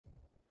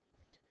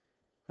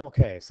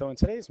Okay, so in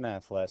today's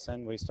math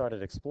lesson, we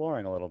started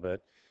exploring a little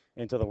bit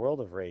into the world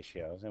of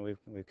ratios, and we've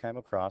come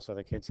across where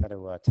the kids had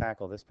to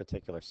tackle this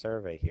particular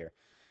survey here.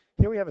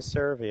 Here we have a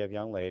survey of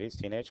young ladies,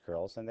 teenage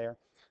girls, and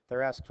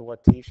they're asked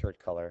what T-shirt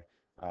color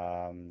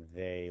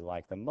they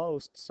like the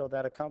most, so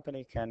that a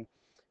company can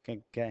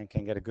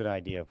get a good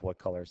idea of what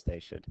colors they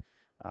should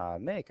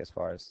make as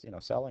far as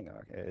selling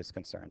is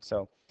concerned.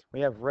 So we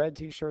have red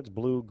T-shirts,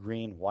 blue,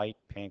 green, white,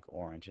 pink,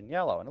 orange, and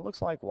yellow, and it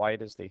looks like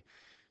white is the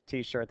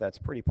T-shirt that's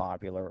pretty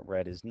popular.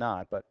 Red is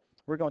not, but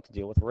we're going to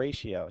deal with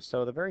ratios.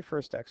 So the very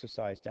first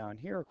exercise down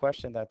here, a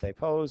question that they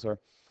pose or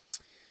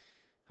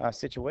a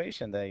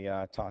situation they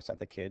toss at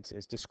the kids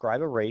is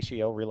describe a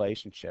ratio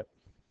relationship.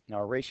 Now,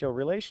 a ratio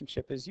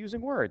relationship is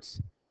using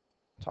words,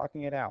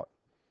 talking it out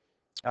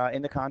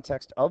in the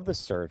context of the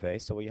survey.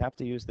 So we have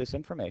to use this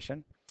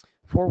information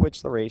for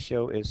which the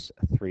ratio is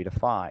 3 to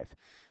 5.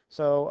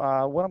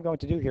 So what I'm going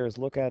to do here is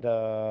look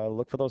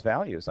for those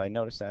values. I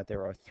noticed that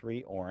there are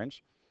three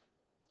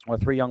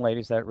young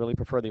ladies that really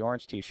prefer the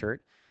orange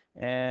T-shirt,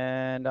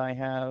 and I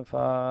have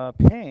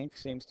pink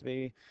seems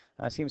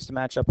to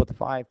match up with the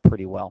 5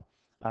 pretty well.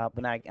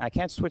 But I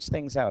can't switch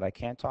things out. I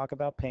can't talk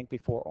about pink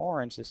before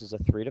orange. This is a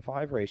 3 to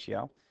 5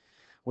 ratio,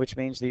 which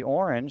means the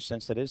orange,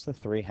 since it is the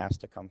 3, has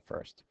to come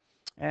first.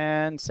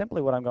 And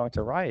simply what I'm going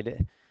to write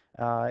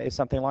is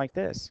something like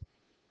this.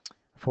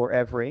 For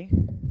every,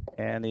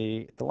 and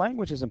the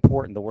language is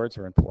important, the words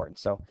are important.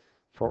 So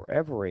for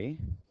every,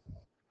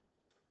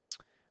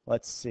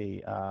 let's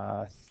see,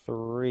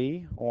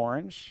 3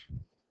 orange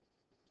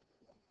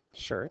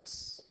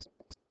shirts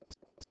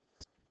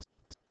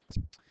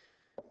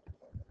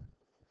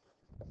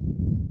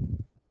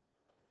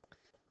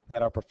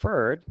that are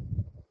preferred,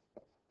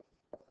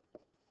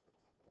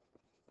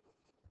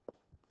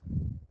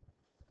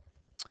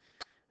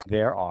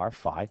 there are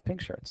 5 pink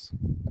shirts.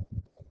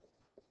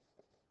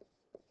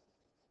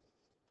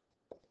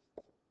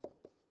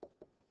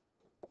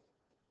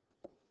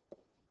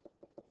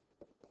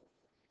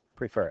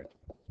 Preferred.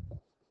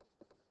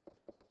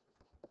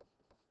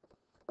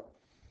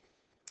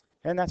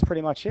 And that's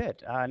pretty much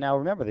it. Now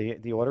remember,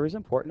 the order is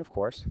important, of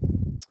course.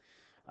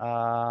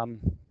 Um,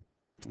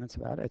 that's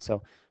about it.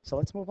 So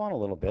let's move on a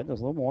little bit.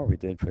 There's a little more we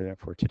did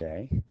for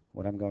today.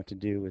 What I'm going to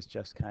do is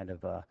just kind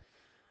of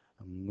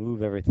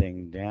move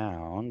everything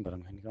down, but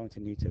I'm going to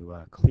need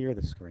to clear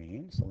the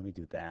screen. So let me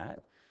do that.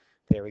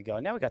 There we go.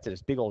 Now we got to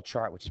this big old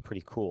chart, which is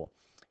pretty cool.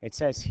 It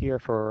says here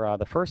for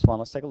the first one,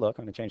 let's take a look.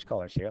 I'm going to change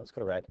colors here. Let's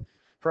go to red.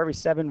 For every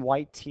 7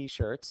 white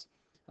T-shirts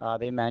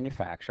they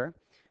manufacture,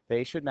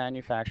 they should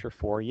manufacture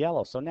 4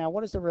 yellow. So now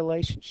what is the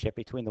relationship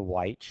between the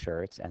white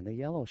shirts and the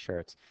yellow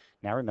shirts?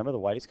 Now remember, the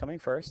white is coming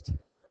first,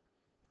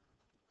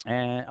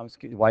 and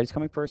white is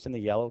coming first, and the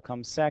yellow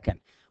comes second.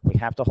 We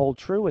have to hold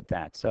true with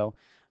that. So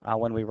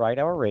when we write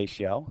our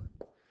ratio,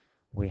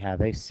 we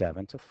have a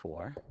 7 to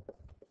 4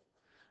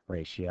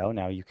 ratio.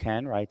 Now you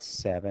can write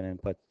 7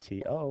 and put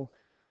TO,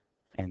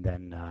 and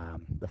then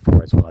the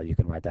 4 as well. You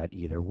can write that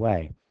either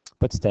way.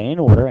 But stay in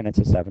order, and it's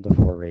a 7 to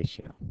 4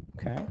 ratio.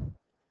 Okay?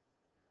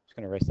 Just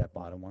going to erase that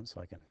bottom one so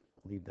I can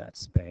leave that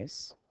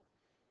space.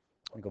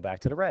 And go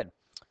back to the red.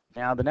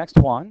 Now the next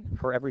one,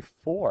 for every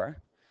 4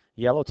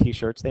 yellow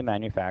T-shirts they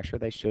manufacture,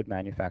 they should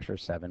manufacture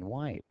 7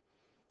 white.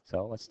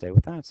 So let's stay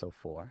with that. So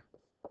 4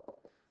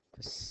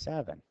 to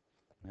 7.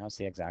 Now it's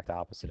the exact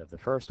opposite of the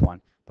first one.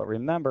 But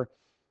remember,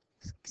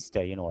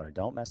 stay in order.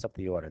 Don't mess up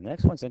the order. The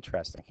next one's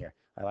interesting here.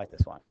 I like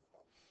this one.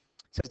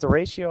 It says the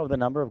ratio of the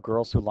number of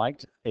girls who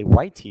liked a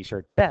white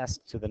T-shirt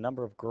best to the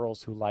number of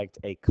girls who liked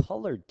a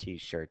colored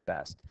T-shirt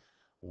best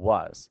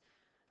was.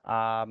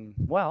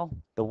 Well,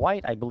 the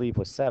white, I believe,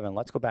 was 7.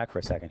 Let's go back for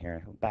a second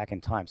here, back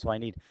in time. So I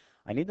need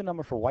the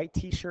number for white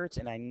T-shirts,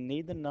 and I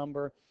need the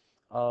number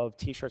of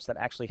T-shirts that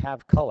actually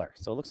have color.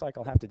 So it looks like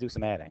I'll have to do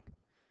some adding.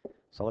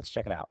 So let's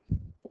check it out.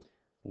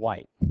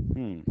 White.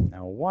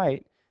 Now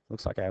white,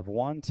 looks like I have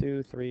 1,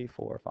 2, 3,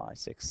 4, 5,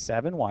 6,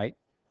 7 white.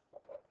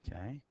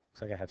 Okay,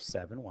 looks like I have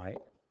 7 white.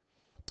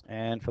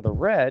 And for the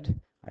red,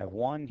 I have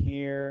 1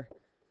 here.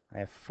 I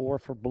have 4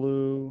 for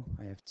blue.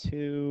 I have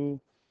 2.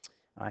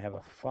 I have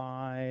a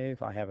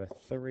 5, I have a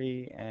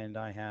 3, and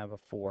I have a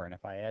 4. And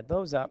if I add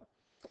those up,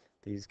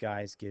 these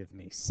guys give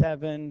me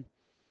 7.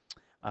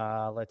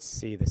 Let's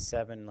see, the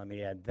 7, let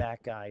me add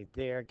that guy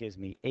there, gives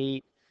me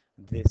 8.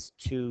 This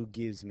 2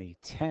 gives me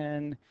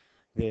 10.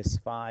 This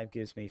 5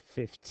 gives me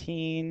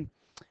 15.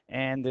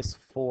 And this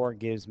 4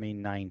 gives me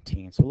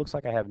 19. So it looks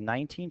like I have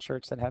 19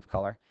 shirts that have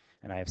color,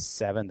 and I have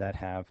 7 that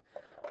have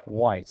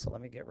white. So let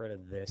me get rid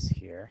of this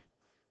here.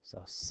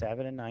 So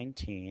 7 and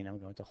 19, I'm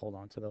going to hold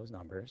on to those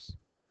numbers.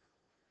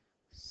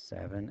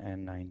 7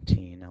 and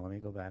 19. Now let me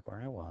go back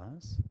where I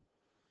was.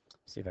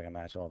 See if I can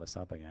match all this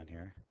up again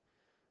here.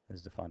 This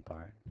is the fun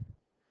part.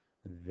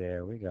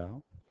 There we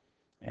go.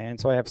 And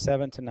so I have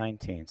 7 to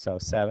 19. So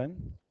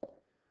 7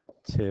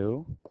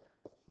 to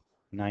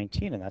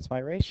 19, and that's my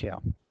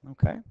ratio.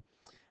 Okay?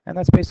 And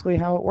that's basically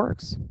how it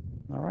works.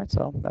 All right,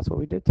 so that's what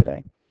we did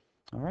today.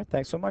 All right,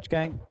 thanks so much,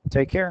 gang.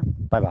 Take care.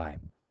 Bye-bye.